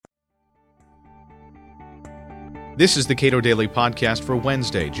This is the Cato Daily Podcast for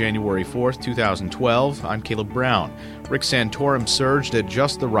Wednesday, January 4th, 2012. I'm Caleb Brown. Rick Santorum surged at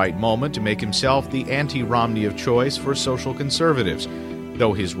just the right moment to make himself the anti-Romney of choice for social conservatives,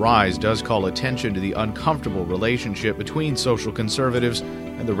 though his rise does call attention to the uncomfortable relationship between social conservatives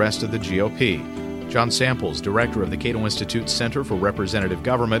and the rest of the GOP. John Samples, director of the Cato Institute's Center for Representative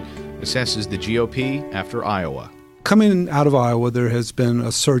Government, assesses the GOP after Iowa. Coming out of Iowa, there has been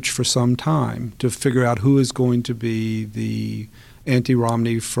a search for some time to figure out who is going to be the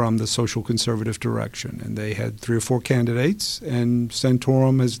anti-Romney from the social conservative direction. And they had 3 or 4 candidates, and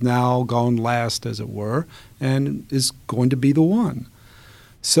Santorum has now gone last, as it were, and is going to be the one.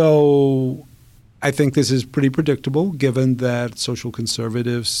 So I think this is pretty predictable, given that social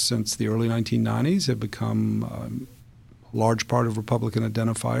conservatives since the early 1990s have become a large part of Republican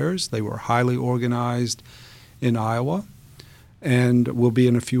identifiers. They were highly organized in Iowa and will be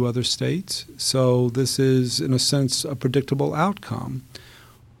in a few other states. So this is, in a sense, a predictable outcome.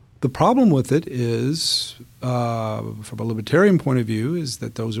 The problem with it is, from a libertarian point of view, is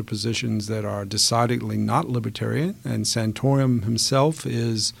that those are positions that are decidedly not libertarian, and Santorum himself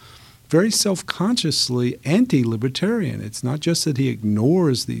is very self-consciously anti-libertarian. It's not just that he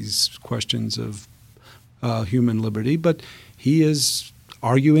ignores these questions of human liberty, but he is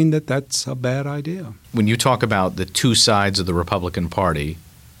arguing that that's a bad idea. When you talk about the two sides of the Republican Party,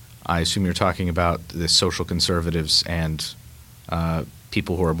 I assume you're talking about the social conservatives and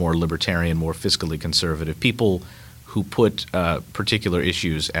people who are more libertarian, more fiscally conservative, people who put particular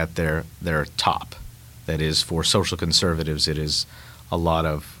issues at their top. That is, for social conservatives, it is a lot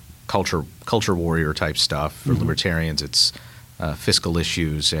of culture warrior type stuff. For libertarians, it's fiscal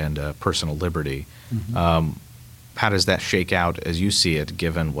issues and personal liberty. How does that shake out as you see it,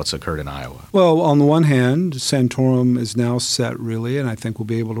 given what's occurred in Iowa? Well, on the one hand, Santorum is now set, really, and I think will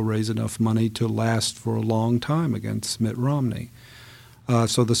be able to raise enough money to last for a long time against Mitt Romney.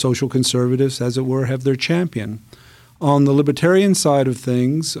 So the social conservatives, as it were, have their champion. On the libertarian side of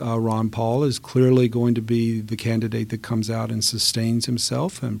things, Ron Paul is clearly going to be the candidate that comes out and sustains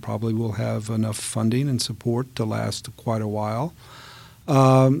himself and probably will have enough funding and support to last quite a while.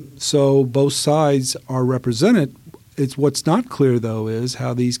 So both sides are represented. It's what's not clear, though, is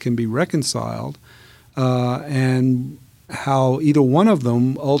how these can be reconciled and how either one of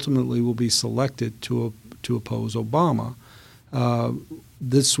them ultimately will be selected to oppose Obama.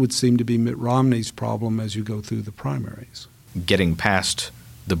 This would seem to be Mitt Romney's problem as you go through the primaries. Getting past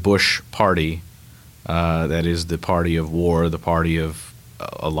the Bush party, that is the party of war, the party of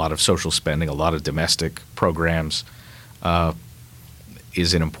a lot of social spending, a lot of domestic programs,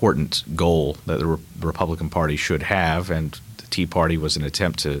 is an important goal that the Republican Party should have, and the Tea Party was an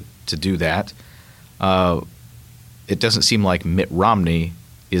attempt to do that. It doesn't seem like Mitt Romney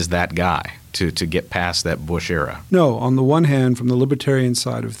is that guy to get past that Bush era. No, on the one hand, from the libertarian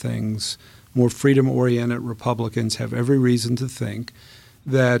side of things, more freedom-oriented Republicans have every reason to think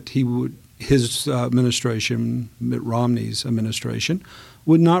that his administration, Mitt Romney's administration,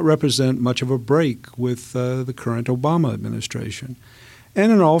 would not represent much of a break with the current Obama administration.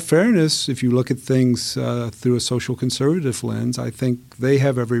 And in all fairness, if you look at things through a social conservative lens, I think they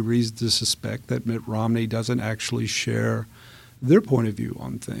have every reason to suspect that Mitt Romney doesn't actually share their point of view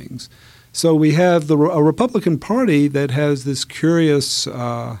on things. So we have a Republican Party that has this curious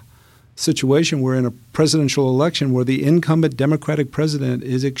situation where in a presidential election where the incumbent Democratic president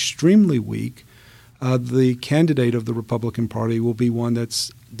is extremely weak, the candidate of the Republican Party will be one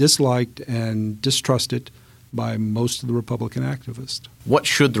that's disliked and distrusted by most of the Republican activists. What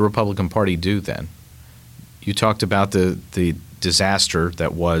should the Republican Party do then? You talked about the disaster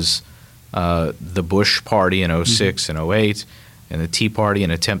that was the Bush Party in 06 and 08, and the Tea Party,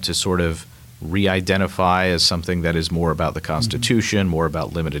 an attempt to sort of re-identify as something that is more about the Constitution, more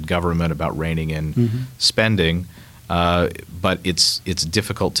about limited government, about reining in spending. But it's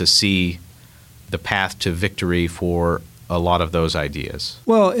difficult to see the path to victory for a lot of those ideas.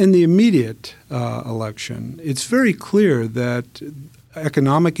 Well, in the immediate election, it's very clear that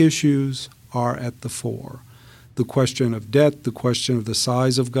economic issues are at the fore. The question of debt, the question of the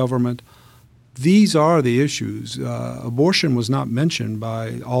size of government, these are the issues. Abortion was not mentioned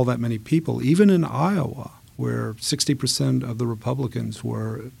by all that many people, even in Iowa, where 60% of the Republicans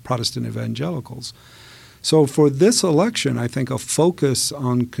were Protestant evangelicals. So for this election, I think a focus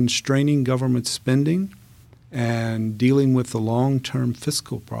on constraining government spending and dealing with the long-term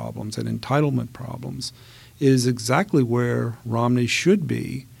fiscal problems and entitlement problems is exactly where Romney should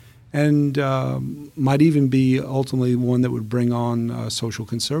be, and might even be ultimately one that would bring on social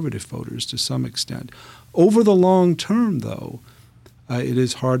conservative voters to some extent. Over the long term, though, it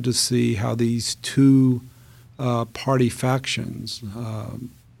is hard to see how these two party factions.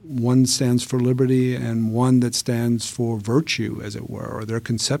 One stands for liberty and one that stands for virtue, as it were, or their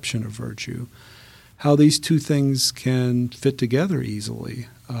conception of virtue. How these two things can fit together easily.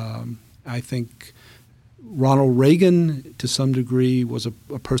 I think Ronald Reagan, to some degree, was a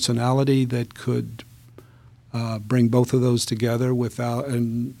personality that could bring both of those together without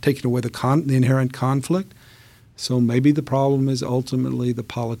and taking away the inherent conflict. So maybe the problem is ultimately the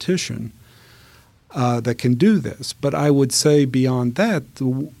politician that can do this. But I would say beyond that,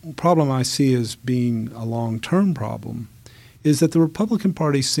 the problem I see as being a long-term problem is that the Republican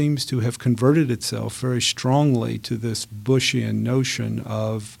Party seems to have converted itself very strongly to this Bushian notion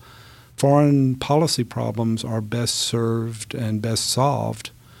of foreign policy problems are best served and best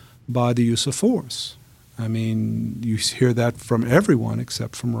solved by the use of force. I mean, you hear that from everyone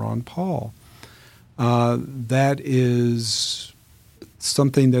except from Ron Paul. That is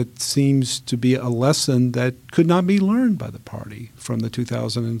something that seems to be a lesson that could not be learned by the party from the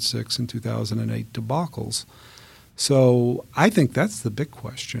 2006 and 2008 debacles. So I think that's the big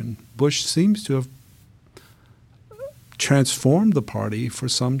question. Bush seems to have transformed the party for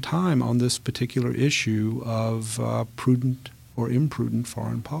some time on this particular issue of prudent or imprudent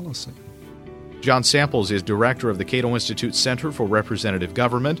foreign policy. John Samples is director of the Cato Institute Center for Representative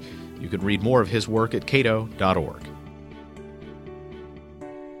Government. You can read more of his work at cato.org.